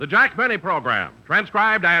The Jack Benny Program,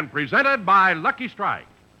 transcribed and presented by Lucky Strike.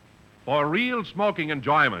 For real smoking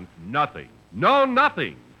enjoyment, nothing,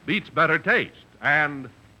 nothing beats better taste. And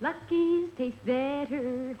Lucky's taste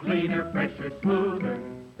better. Cleaner, fresher, smoother.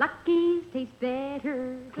 Lucky's taste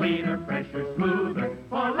better. Cleaner, fresher, smoother.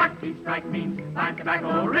 For Lucky Strike means fine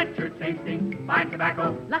tobacco, richer tasting, fine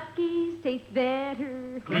tobacco. Lucky's taste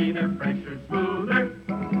better. Cleaner, fresher, smoother.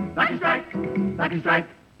 Lucky Strike, Lucky Strike.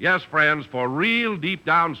 yes, friends, for real deep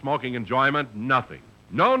down smoking enjoyment, nothing,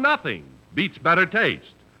 nothing beats better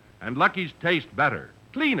taste. And Lucky's taste better,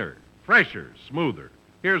 cleaner, fresher, smoother.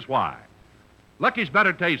 Here's why. Lucky's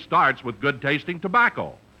better taste starts with good tasting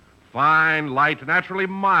tobacco. Fine, light, naturally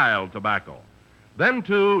mild tobacco. Then,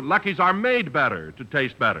 too, Lucky's are made better to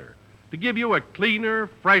taste better, to give you a cleaner,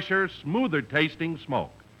 fresher, smoother tasting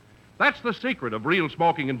smoke. That's the secret of real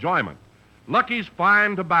smoking enjoyment. Lucky's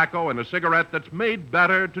fine tobacco in a cigarette that's made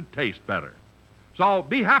better to taste better. So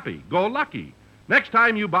be happy, go Lucky. Next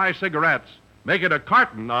time you buy cigarettes, make it a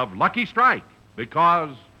carton of Lucky Strike,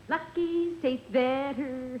 because Lucky's taste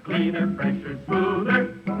better. Cleaner, fresher,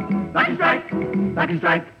 smoother. Lucky Strike, Lucky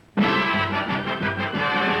Strike.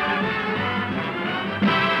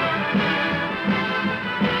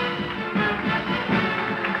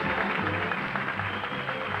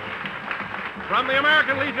 from the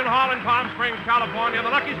American Legion Hall in Palm Springs, California, the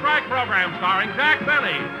Lucky Strike program starring Jack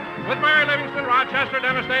Benny, with Mary Livingston, Rochester,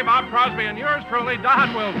 Dennis Day, Bob Crosby, and yours truly,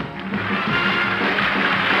 Don Wilson.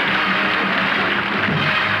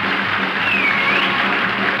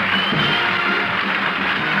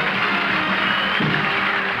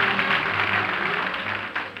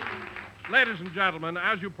 Ladies and gentlemen,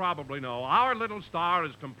 as you probably know, our little star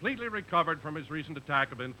is completely recovered from his recent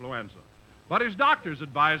attack of influenza. But his doctors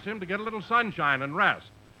advised him to get a little sunshine and rest.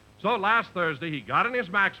 So last Thursday, he got in his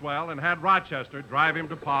Maxwell and had Rochester drive him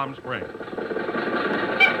to Palm Springs.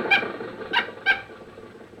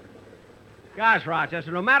 Gosh,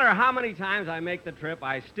 Rochester, no matter how many times I make the trip,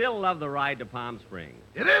 I still love the ride to Palm Springs.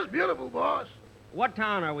 It is beautiful, boss. What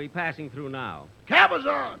town are we passing through now?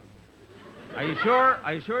 Cabazon. Are you sure?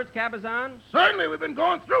 Are you sure it's Cabazon? Certainly, we've been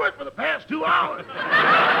going through it for the past 2 hours.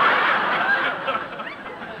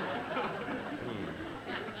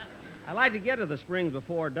 I'd like to get to the Springs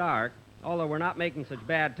before dark, although we're not making such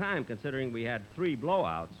bad time considering we had 3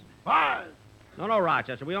 blowouts. 5. No,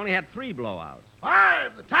 Rochester, we only had 3 blowouts.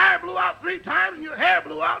 5. The tire blew out 3 times and your hair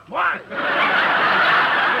blew out twice.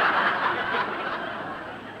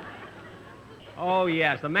 Oh,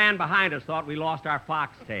 yes, the man behind us thought we lost our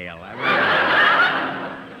foxtail.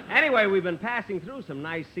 Anyway, we've been passing through some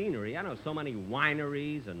nice scenery. I know so many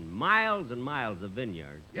wineries and miles of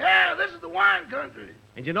vineyards. Yeah, this is the wine country.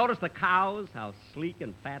 And you notice the cows, how sleek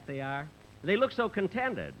and fat they are? They look so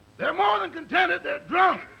contented. They're more than contented, they're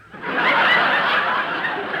drunk.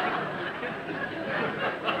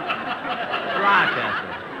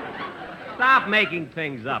 Rochester, stop making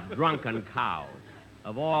things up, drunken cows.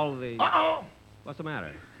 Of all the... Uh-oh. What's the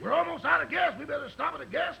matter? We're almost out of gas. We better stop at a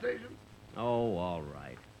gas station. Oh, all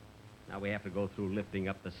right. Now we have to go through lifting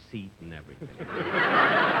up the seat and everything.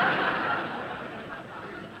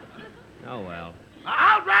 Oh, well.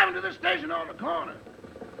 I'll drive into this station on the corner.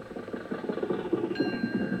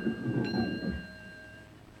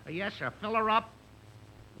 Yes, sir. Fill her up.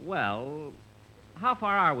 Well, how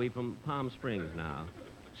far are we from Palm Springs now?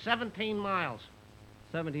 17 miles.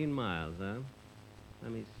 17 miles, huh?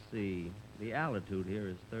 Let me see. The altitude here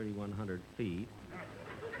is 3,100 feet.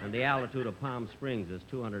 And the altitude of Palm Springs is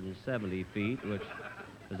 270 feet, which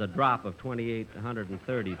is a drop of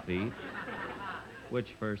 2,830 feet, which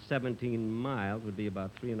for 17 miles would be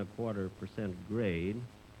about 3.25% grade.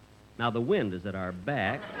 Now, the wind is at our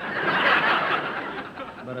back,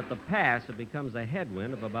 but at the pass, it becomes a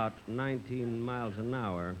headwind of about 19 miles an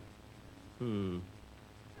hour.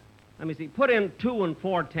 Let me see. Put in 2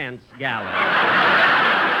 4/10 gallons.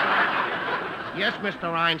 Yes, Mr.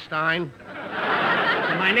 Einstein.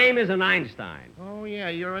 My name isn't Einstein. Oh, yeah,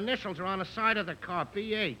 your initials are on the side of the car,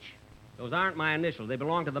 B.H. Those aren't my initials. They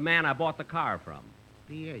belong to the man I bought the car from.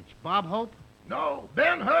 B.H. Bob Hope? No,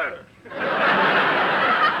 Ben Hur.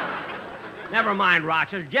 Never mind,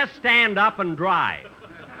 Rochester. Just stand up and drive.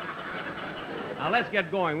 Now, let's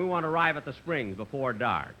get going. We want to arrive at the Springs before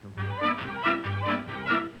dark.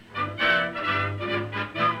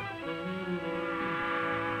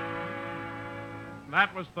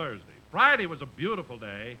 That was Thursday. Friday was a beautiful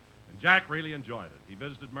day, and Jack really enjoyed it. He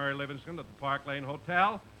visited Mary Livingston at the Park Lane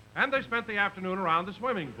Hotel, and they spent the afternoon around the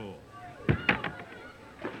swimming pool.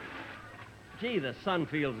 Gee, the sun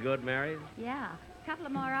feels good, Mary. Yeah. A couple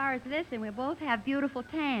of more hours of this, and we'll both have beautiful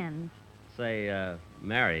tans. Say,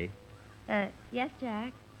 Mary, Yes,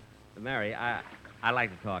 Jack? Mary, I'd like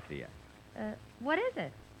to talk to you. What is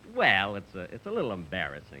it? Well, it's a little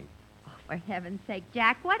embarrassing. Oh, for heaven's sake,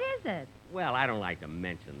 Jack, what is it? Well, I don't like to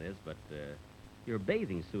mention this, but your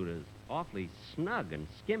bathing suit is awfully snug and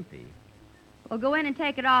skimpy. Well, go in and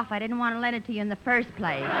take it off. I didn't want to lend it to you in the first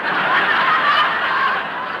place.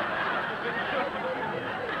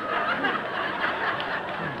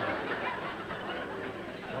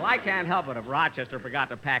 Well, I can't help it if Rochester forgot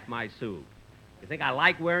to pack my suit. You think I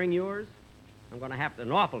like wearing yours? I'm going to have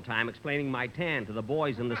an awful time explaining my tan to the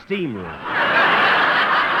boys in the steam room.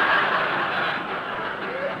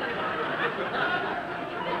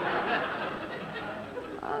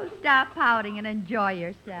 Oh, stop pouting and enjoy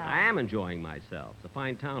yourself. I am enjoying myself. It's a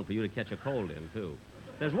fine town for you to catch a cold in, too.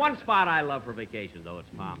 There's one spot I love for vacation, though. It's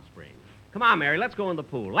Palm Springs. Come on, Mary, let's go in the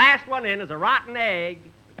pool. Last one in is a rotten egg.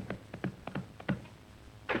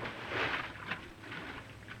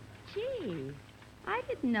 Gee, I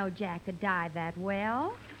didn't know Jack could dive that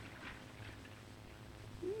well.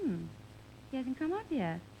 He hasn't come up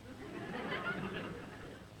yet.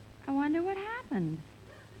 I wonder what happened.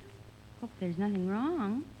 Hope there's nothing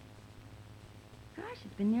wrong. Gosh,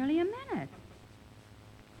 it's been nearly a minute.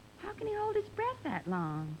 How can he hold his breath that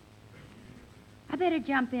long? I better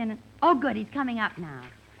jump in and... Oh, good, he's coming up now.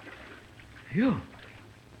 Phew.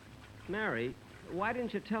 Mary, why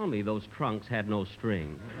didn't you tell me those trunks had no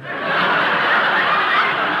string?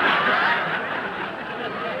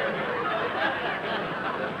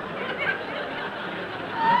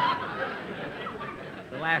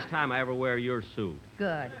 The last time I ever wear your suit.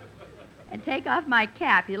 Good. And take off my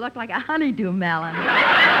cap. You look like a honeydew melon. Okay,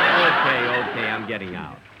 I'm getting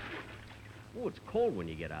out. Oh, it's cold when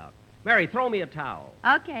you get out. Mary, throw me a towel.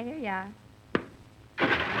 Okay, here you are.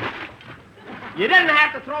 You didn't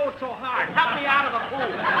have to throw it so hard. Help me out of the pool.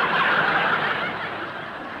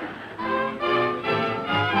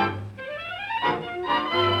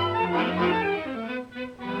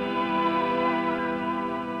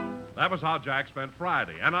 That was how Jack spent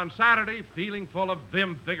Friday. And on Saturday, feeling full of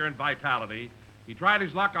vim, vigor, and vitality, he tried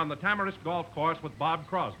his luck on the Tamarisk Golf Course with Bob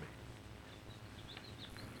Crosby.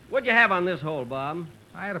 What'd you have on this hole, Bob?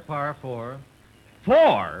 I had a par 4.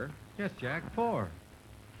 4? Yes, Jack, 4.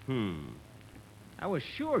 I was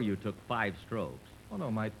sure you took 5 strokes. Oh, no,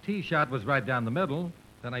 my tee shot was right down the middle.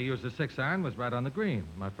 Then I used a 6-iron, was right on the green.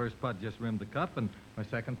 My first putt just rimmed the cup, and my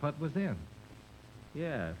second putt was in.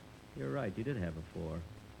 Yeah, you're right. You did have a 4.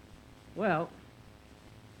 Well,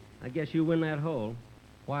 I guess you win that hole.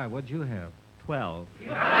 Why, what'd you have? 12.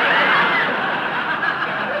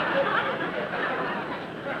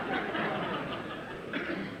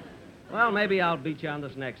 Well, maybe I'll beat you on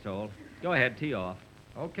this next hole. Go ahead, tee off.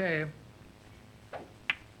 Okay.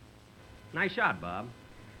 Nice shot, Bob.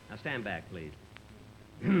 Now stand back, please.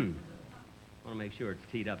 Want to make sure it's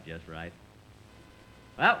teed up just right.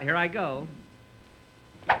 Well, here I go.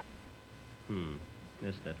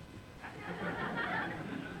 Missed it.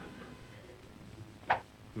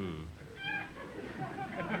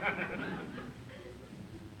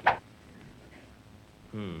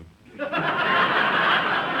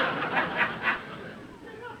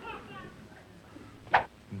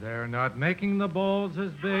 They're not making the balls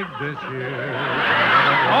as big this year.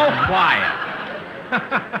 Oh, quiet.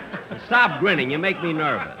 Stop grinning. You make me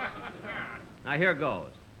nervous. Now, here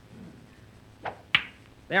goes.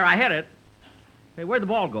 There, I hit it. Hey, where'd the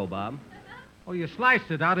ball go, Bob? Oh, you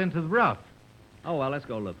sliced it out into the rough. Oh, well, let's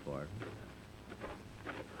go look for it.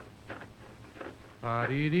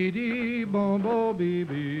 Da-dee-dee-dee,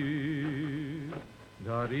 bom-bo-bee-bee.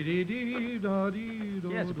 Da-dee-dee-dee, da-dee-do-do.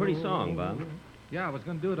 Yeah, it's a pretty song, Bob. Yeah, I was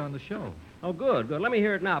going to do it on the show. Oh, good. Let me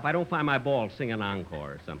hear it now. If I don't find my ball, sing an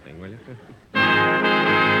encore or something, will you?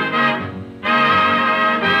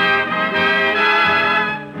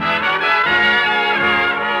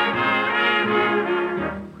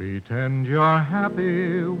 Pretend you're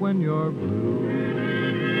happy when you're blue.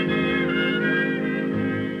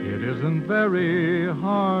 It isn't very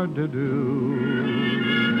hard to do.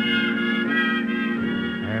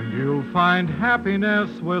 And you'll find happiness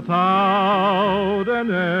without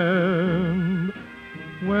an end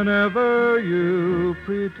whenever you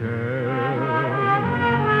pretend.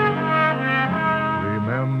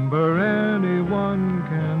 Remember, anyone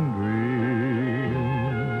can dream,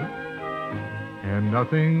 and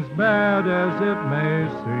nothing's bad as it may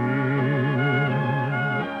seem.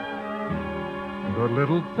 The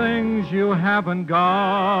little things you haven't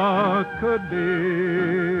got could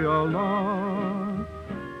be a lot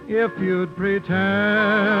if you'd pretend.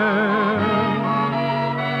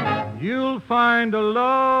 You'll find a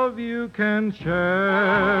love you can share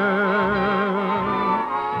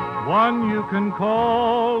one you can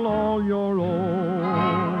call all your own.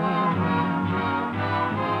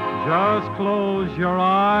 Just close your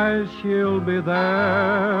eyes, she'll be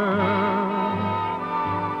there.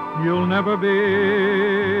 You'll never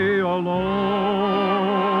be alone.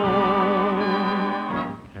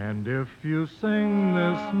 And if you sing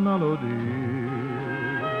this melody,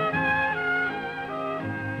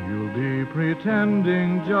 you'll be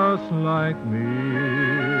pretending just like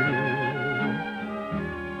me.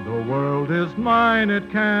 The world is mine,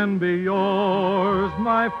 it can be yours,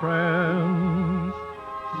 my friends.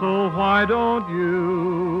 So why don't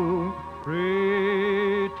you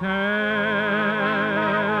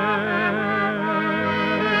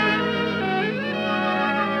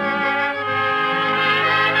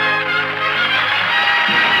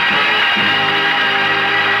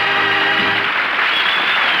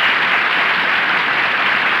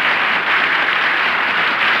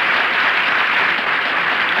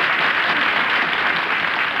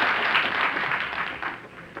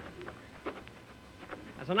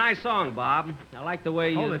That's a nice song, Bob. I like the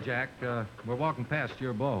way you... Hold it, Jack. We're walking past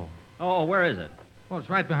your bow. Oh, where is it? Well,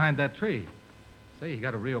 it's right behind that tree. Say, you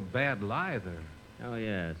got a real bad lie there. Oh,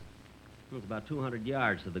 yes. It's about 200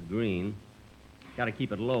 yards to the green. Got to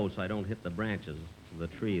keep it low so I don't hit the branches of the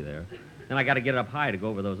tree there. Then I got to get it up high to go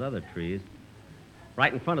over those other trees.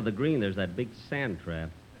 Right in front of the green, there's that big sand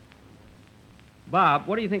trap. Bob,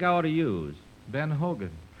 what do you think I ought to use? Ben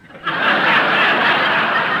Hogan.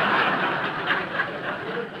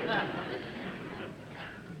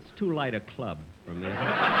 It's too light a club for me. I'm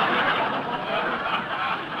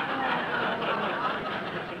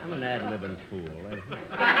an ad-libbing fool.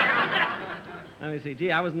 Let me see.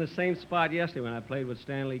 Gee, I was in the same spot yesterday when I played with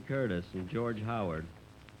Stanley Curtis and George Howard.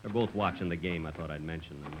 They're both watching the game. I thought I'd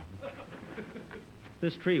mention them. If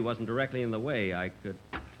this tree wasn't directly in the way, I could...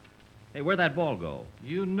 Hey, where'd that ball go?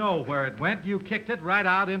 You know where it went. You kicked it right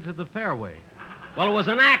out into the fairway. Well, it was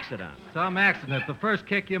an accident. Some accident. The first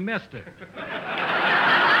kick, you missed it.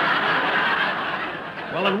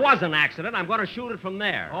 Well, it was an accident. I'm going to shoot it from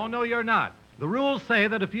there. Oh, no, you're not. The rules say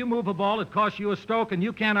that if you move a ball, it costs you a stroke, and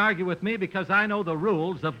you can't argue with me because I know the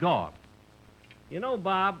rules of golf. You know,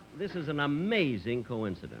 Bob, this is an amazing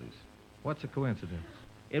coincidence. What's a coincidence?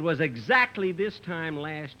 It was exactly this time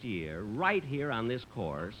last year, right here on this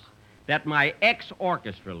course, that my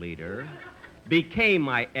ex-orchestra leader became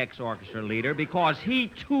my ex-orchestra leader because he,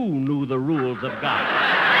 too, knew the rules of golf.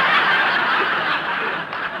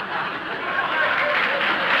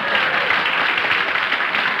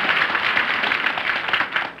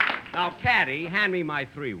 Now, Caddy, hand me my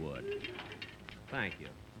 3-wood. Thank you.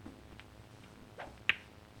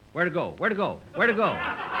 Where to go? Where to go? Where to go?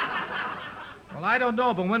 Well, I don't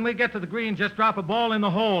know, but when we get to the green, just drop a ball in the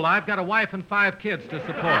hole. I've got a wife and 5 kids to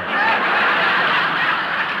support.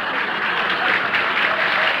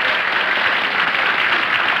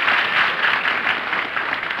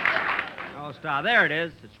 Oh, Star, there it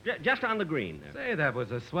is. It's just on the green there. Say, that was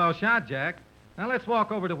a swell shot, Jack. Now, let's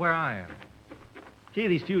walk over to where I am. Gee,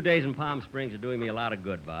 these few days in Palm Springs are doing me a lot of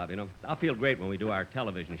good, Bob. You know, I'll feel great when we do our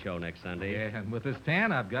television show next Sunday. Yeah, and with this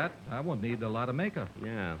tan I've got, I won't need a lot of makeup.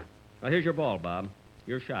 Yeah. Well, here's your ball, Bob.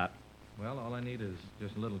 Your shot. Well, all I need is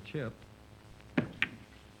just a little chip.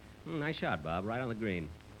 Nice shot, Bob. Right on the green.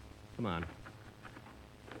 Come on.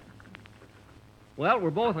 Well, we're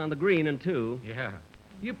both on the green in 2. Yeah.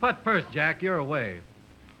 You putt first, Jack. You're away.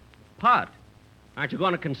 Putt? Aren't you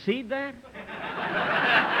going to concede that?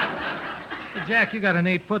 Hey, Jack, you got an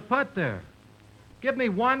 8-foot putt there. Give me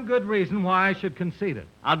one good reason why I should concede it.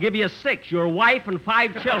 I'll give you 6. Your wife and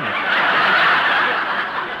 5 children.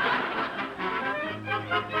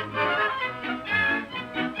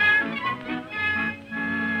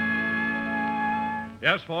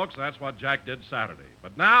 Yes, folks, that's what Jack did Saturday.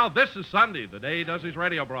 But now, this is Sunday, the day he does his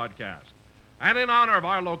radio broadcast. And in honor of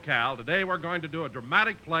our locale, today we're going to do a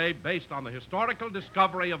dramatic play based on the historical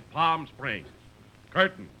discovery of Palm Springs.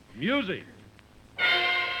 Curtain, music.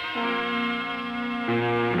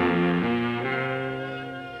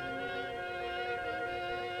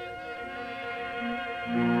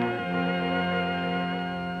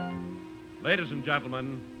 Ladies and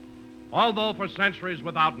gentlemen, although for centuries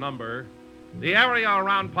without number, the area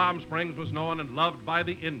around Palm Springs was known and loved by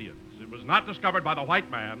the Indians. It was not discovered by the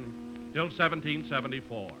white man till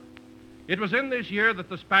 1774. It was in this year that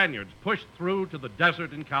the Spaniards pushed through to the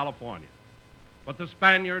desert in California. But the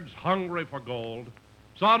Spaniards, hungry for gold,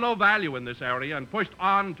 saw no value in this area and pushed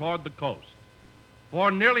on toward the coast.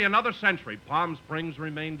 For nearly another century, Palm Springs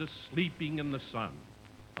remained sleeping in the sun,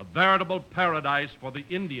 a veritable paradise for the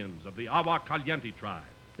Indians of the Agua Caliente tribe.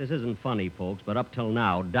 This isn't funny, folks, but up till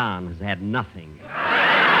now, Don has had nothing.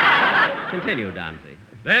 Continue, Danzy.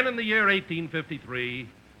 Then in the year 1853,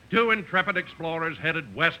 two intrepid explorers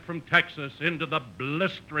headed west from Texas into the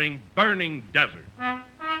blistering, burning desert.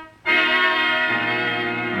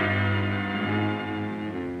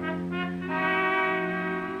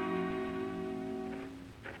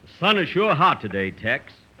 The sun is sure hot today,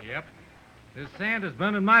 Tex. Yep. This sand is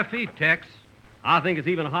burning my feet, Tex. I think it's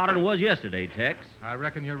even hotter than it was yesterday, Tex. I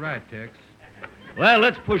reckon you're right, Tex. Well,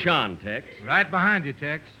 let's push on, Tex. Right behind you,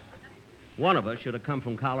 Tex. One of us should have come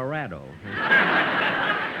from Colorado.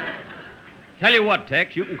 Tell you what,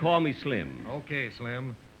 Tex, you can call me Slim. Okay,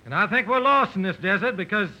 Slim. And I think we're lost in this desert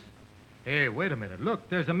because... Hey, wait a minute. Look,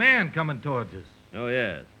 there's a man coming towards us. Oh,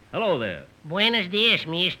 yes. Hello there. Buenos dias,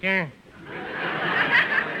 mister.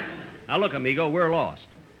 Now, look, amigo, we're lost.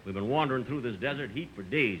 We've been wandering through this desert heat for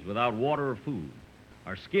days without water or food.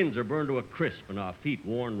 Our skins are burned to a crisp and our feet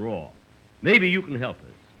worn raw. Maybe you can help us.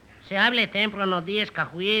 Se hable temprano días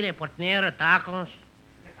cajuire por tener tacos.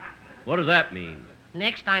 What does that mean?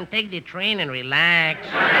 Next time, take the train and relax.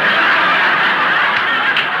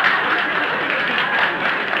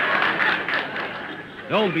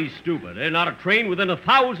 Don't be stupid. There's not a train within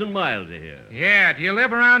 1,000 miles of here. Yeah, do you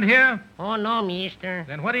live around here? Oh, no, mister.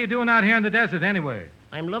 Then what are you doing out here in the desert anyway?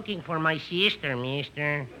 I'm looking for my sister,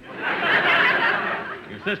 mister.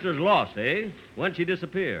 Your sister's lost, eh? When'd she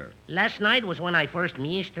disappear? Last night was when I first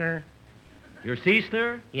missed her. Your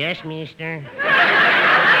sister? Yes, mister.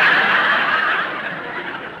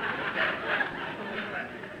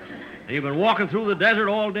 You've been walking through the desert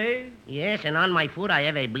all day? Yes, and on my foot I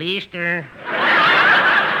have a blister.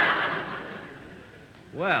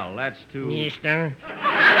 Well, that's too... Mister.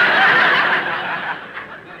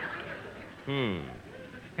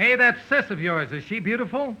 Hey, that sis of yours, is she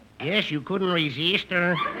beautiful? Yes, you couldn't resist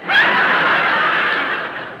her.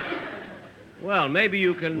 Well, maybe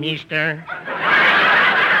you can... Mister.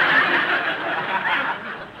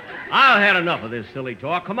 I've had enough of this silly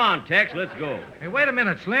talk. Come on, Tex, let's go. Hey, wait a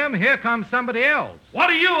minute, Slim. Here comes somebody else. What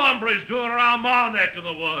are you hombres doing around my neck of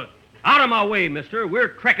the woods? Out of my way, mister. We're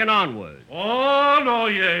trekking onward. Oh, no,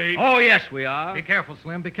 you ain't. Oh, yes, we are. Be careful,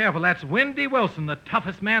 Slim. Be careful. That's Windy Wilson, the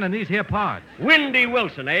toughest man in these here parts. Windy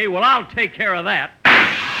Wilson, eh? Well, I'll take care of that.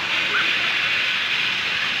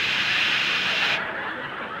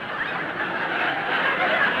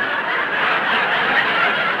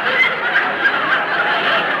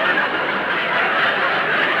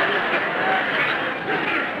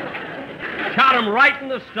 Shot him right in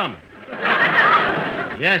the stomach.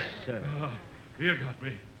 Yes, sir. You got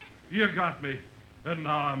me. You got me. And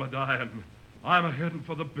now I'm a-dying. I'm a-heading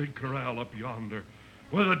for the big corral up yonder,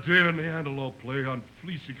 where the deer and the antelope play on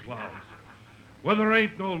fleecy clouds, where there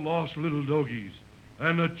ain't no lost little dogies,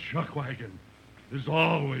 and the chuck wagon is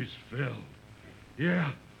always filled.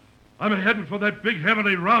 Yeah, I'm a-heading for that big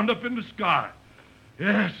heavenly roundup in the sky.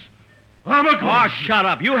 Yes, I'm a-going. Oh, shut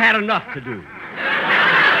up. You had enough to do.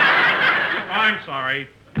 I'm sorry.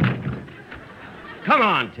 Come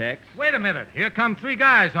on, Tex. Wait a minute. Here come three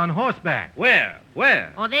guys on horseback. Where?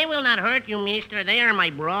 Where? Oh, they will not hurt you, mister. They are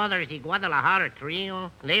my brothers, the Guadalajara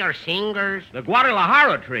Trio. They are singers. The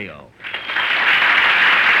Guadalajara Trio.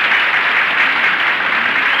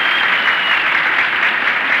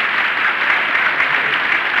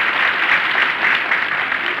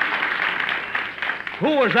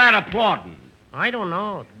 Who was that applauding? I don't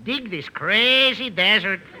know. Dig this crazy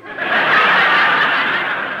desert.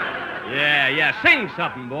 Yeah. Sing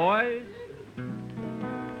something, boys.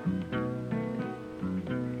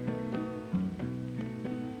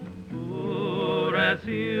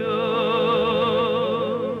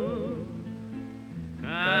 Oración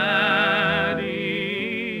Caribe.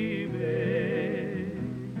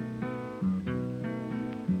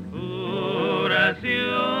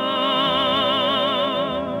 Oración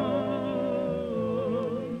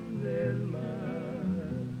del mar.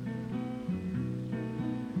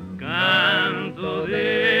 Canto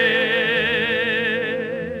de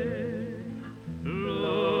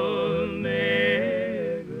los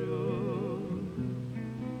negros,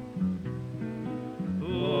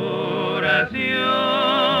 oración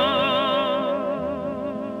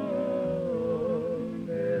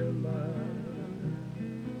del mar.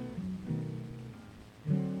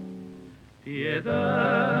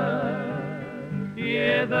 Piedad,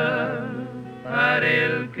 piedad para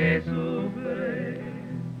el que sufre.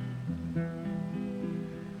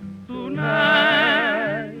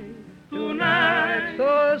 Tonight,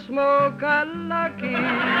 so smoke a lucky.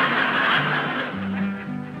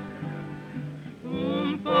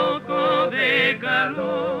 Un poco de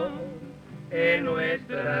calor en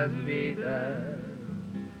nuestras vidas.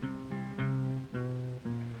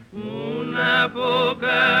 Una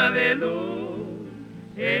poca de luz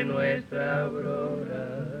de nuestra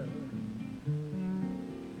aurora.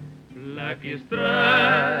 Lucky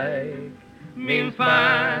Strike means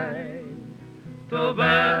fine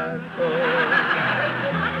tobacco.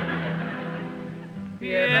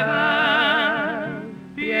 Piedad,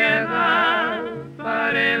 piedad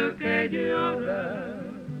para el que llora.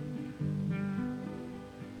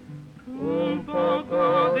 Un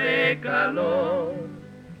poco de calor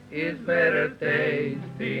is better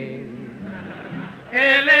tasting.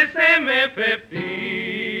 LSM50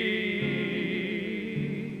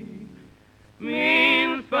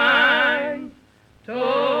 means fine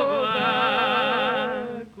tobacco.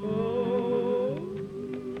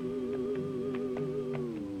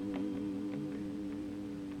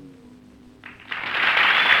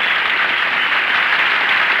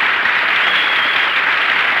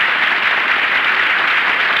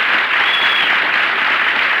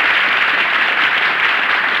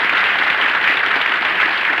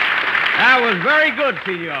 That was very good,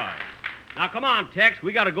 senor. Now, come on, Tex.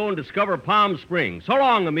 We got to go and discover Palm Springs. So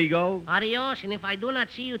long, amigo. Adios, and if I do not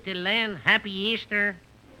see you till then, happy Easter,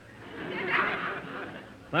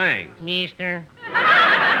 Thanks. mister.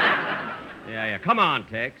 Yeah. Come on,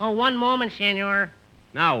 Tex. Oh, one moment, senor.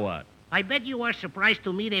 Now what? I bet you are surprised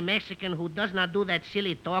to meet a Mexican who does not do that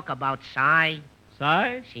silly talk about psi.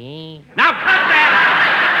 Size? See? Now, cut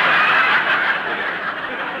that!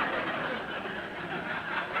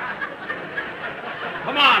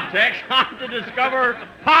 Come on, Tex. On to discover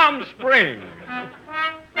Palm Springs.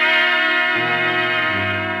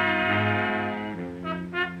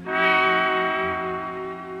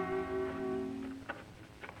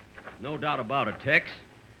 No doubt about it, Tex.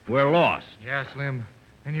 We're lost. Yeah, Slim.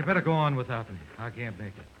 And you better go on without me. I can't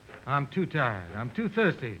make it. I'm too tired. I'm too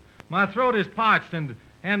thirsty. My throat is parched and...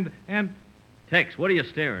 Tex, what are you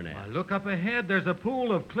staring I at? look up ahead. There's a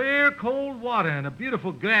pool of clear, cold water and a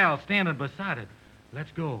beautiful gal standing beside it. Let's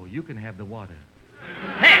go. You can have the water.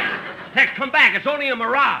 Tex, come back. It's only a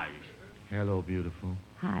mirage. Hello, beautiful.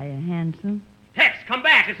 Hiya, handsome. Tex, come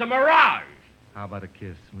back. It's a mirage. How about a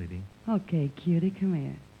kiss, sweetie? Okay, cutie, come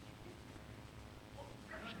here.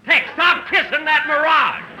 Tex, stop kissing that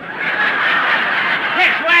mirage.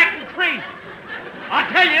 Tex, you're acting crazy. I'll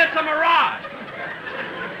tell you, it's a mirage.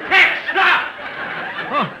 Tex, stop.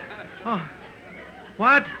 Oh.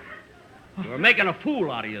 What? You were making a fool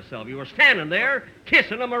out of yourself. You were standing there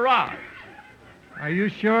kissing a mirage. Are you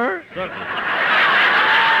sure? Certainly.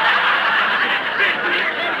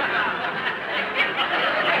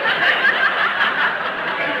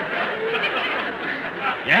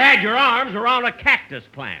 You had your arms around a cactus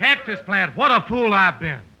plant. Cactus plant. What a fool I've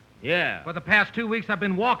been. Yeah. For the past 2 weeks, I've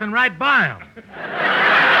been walking right by him.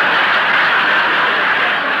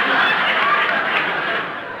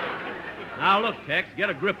 Now, look, Tex, get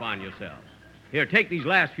a grip on yourself. Here, take these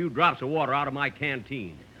last few drops of water out of my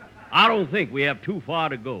canteen. I don't think we have too far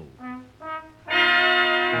to go.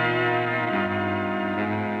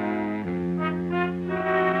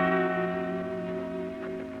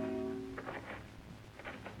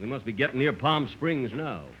 We must be getting near Palm Springs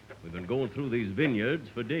now. We've been going through these vineyards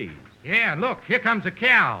for days. Yeah, look, here comes a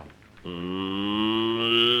cow.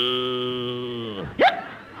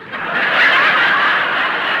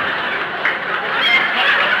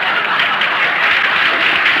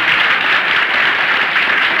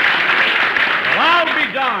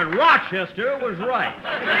 Darn, Rochester was right.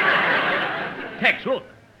 Tex, look.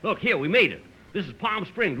 Look, here, we made it. This is Palm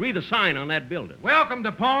Springs. Read the sign on that building. Welcome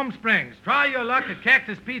to Palm Springs. Try your luck at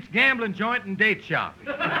Cactus Pete's gambling joint and date shop.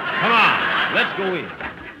 Come on, let's go in.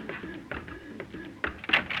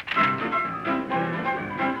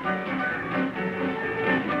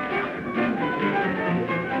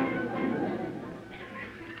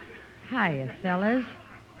 Hiya, fellas.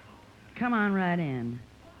 Come on right in.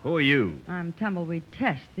 Who are you? I'm Tumbleweed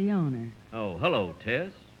Tess, the owner. Oh, hello,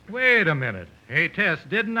 Tess. Wait a minute. Hey, Tess,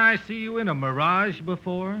 didn't I see you in a Mirage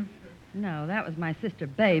before? No, that was my sister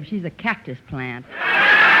Babe. She's a cactus plant.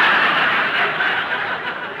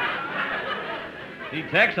 See,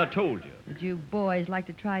 Tex, I told you. Would you boys like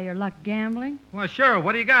to try your luck gambling? Well, sure.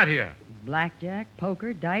 What do you got here? Blackjack,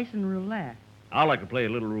 poker, dice, and roulette. I'd like to play a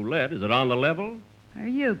little roulette. Is it on the level? Are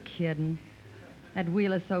you kidding? That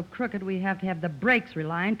wheel is so crooked we have to have the brakes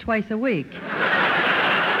relined twice a week.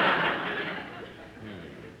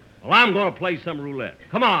 Well, I'm going to play some roulette.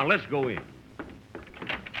 Come on, let's go in.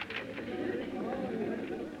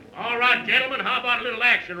 All right, gentlemen, how about a little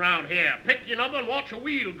action around here? Pick your number and watch the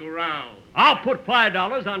wheel go round. I'll put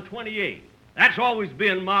 $5 on 28. That's always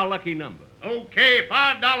been my lucky number. Okay,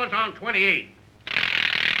 $5 on 28.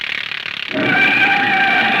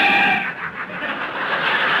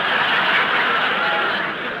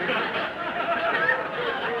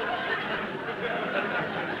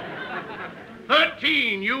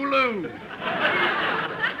 you lose.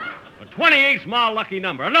 A 28 small lucky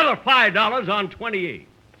number. Another $5 on 28.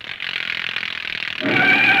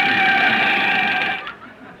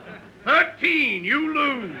 13, you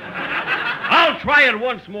lose. I'll try it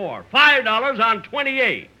once more. $5 on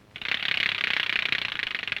 28.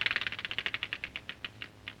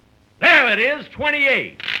 There it is,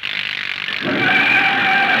 28.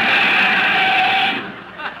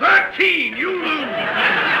 13, you lose.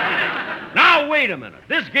 Now, wait a minute.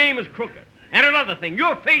 This game is crooked. And another thing,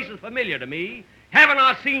 your face is familiar to me. Haven't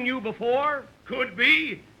I seen you before? Could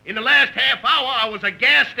be. In the last half hour, I was a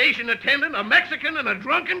gas station attendant, a Mexican, and a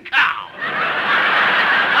drunken cow.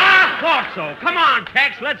 I thought so. Come on,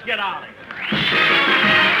 Tex, let's get out of here.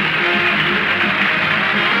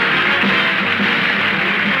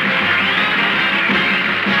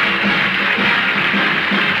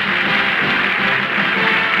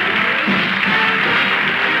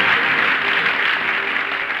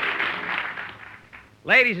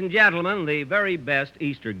 Ladies and gentlemen, the very best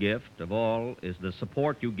Easter gift of all is the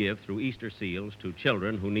support you give through Easter seals to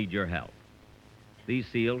children who need your help. These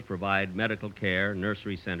seals provide medical care,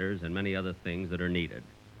 nursery centers, and many other things that are needed.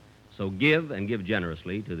 So give and give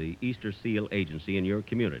generously to the Easter Seal Agency in your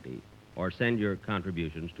community, or send your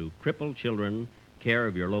contributions to Crippled Children, care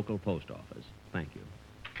of your local post office. Thank you.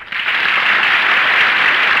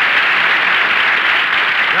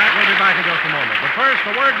 Jack will be back in just a moment. But first,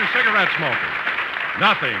 the word to cigarette smokers.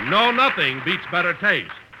 Nothing, no nothing beats better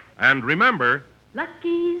taste. And remember,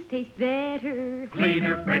 Lucky's taste better.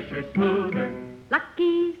 Cleaner, fresher, smoother.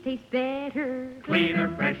 Lucky's taste better.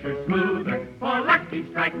 Cleaner, fresher, smoother. For Lucky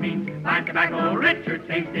Strike means fine tobacco, richer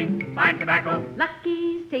tasting. Fine tobacco,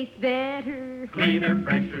 Lucky's taste better. cleaner,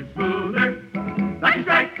 fresher, smoother. Lucky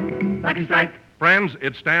Strike, Lucky Strike. friends,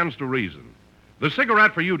 it stands to reason. The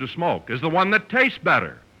cigarette for you to smoke is the one that tastes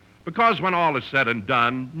better. Because when all is said and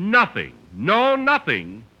done, nothing, no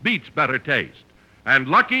nothing, beats better taste. And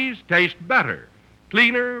Lucky's taste better.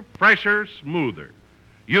 Cleaner, fresher, smoother.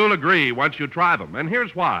 You'll agree once you try them, and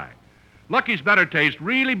here's why. Lucky's better taste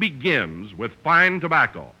really begins with fine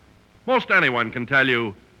tobacco. Most anyone can tell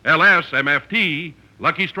you, LSMFT,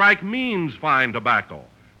 Lucky Strike means fine tobacco.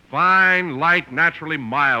 Fine, light, naturally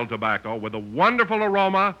mild tobacco with a wonderful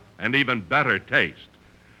aroma and even better taste.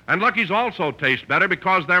 And Lucky's also taste better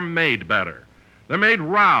because they're made better. They're made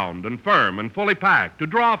round and firm and fully packed to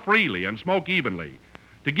draw freely and smoke evenly,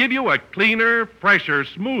 to give you a cleaner, fresher,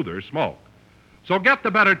 smoother smoke. So get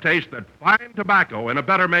the better taste that fine tobacco in a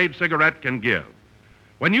better-made cigarette can give.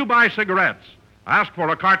 When you buy cigarettes, ask for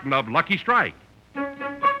a carton of Lucky Strike.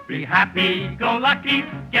 Be happy, go lucky,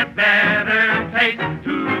 get better taste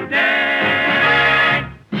today.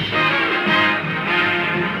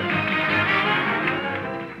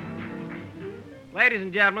 Ladies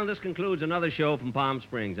and gentlemen, this concludes another show from Palm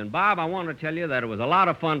Springs. And, Bob, I want to tell you that it was a lot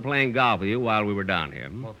of fun playing golf with you while we were down here.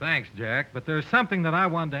 Well, thanks, Jack, but there's something that I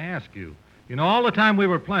wanted to ask you. You know, all the time we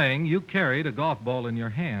were playing, you carried a golf ball in your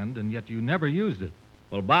hand, and yet you never used it.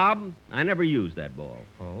 Well, Bob, I never used that ball.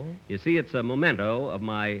 Oh? You see, it's a memento of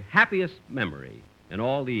my happiest memory in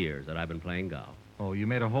all the years that I've been playing golf. Oh, you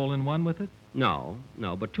made a hole-in-one with it? No,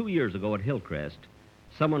 but 2 years ago at Hillcrest,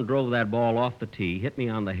 someone drove that ball off the tee, hit me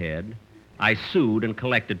on the head. I sued and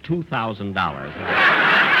collected $2,000.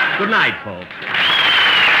 Good night, folks.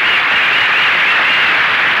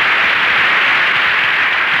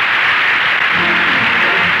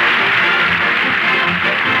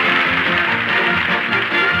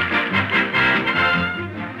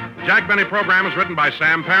 Jack Benny program is written by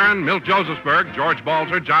Sam Perrin, Milt Josephsberg, George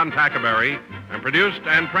Balzer, John Tackerberry, and produced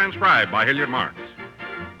and transcribed by Hilliard Marks.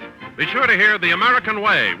 Be sure to hear The American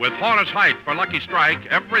Way with Horace Heidt for Lucky Strike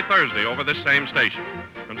every Thursday over this same station.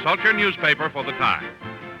 Consult your newspaper for the time.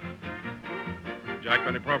 Jack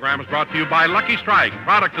Benny program is brought to you by Lucky Strike,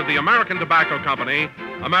 product of the American Tobacco Company,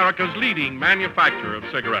 America's leading manufacturer of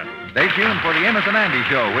cigarettes. Stay tuned for the Amos and Andy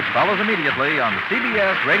Show, which follows immediately on the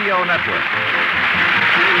CBS Radio Network.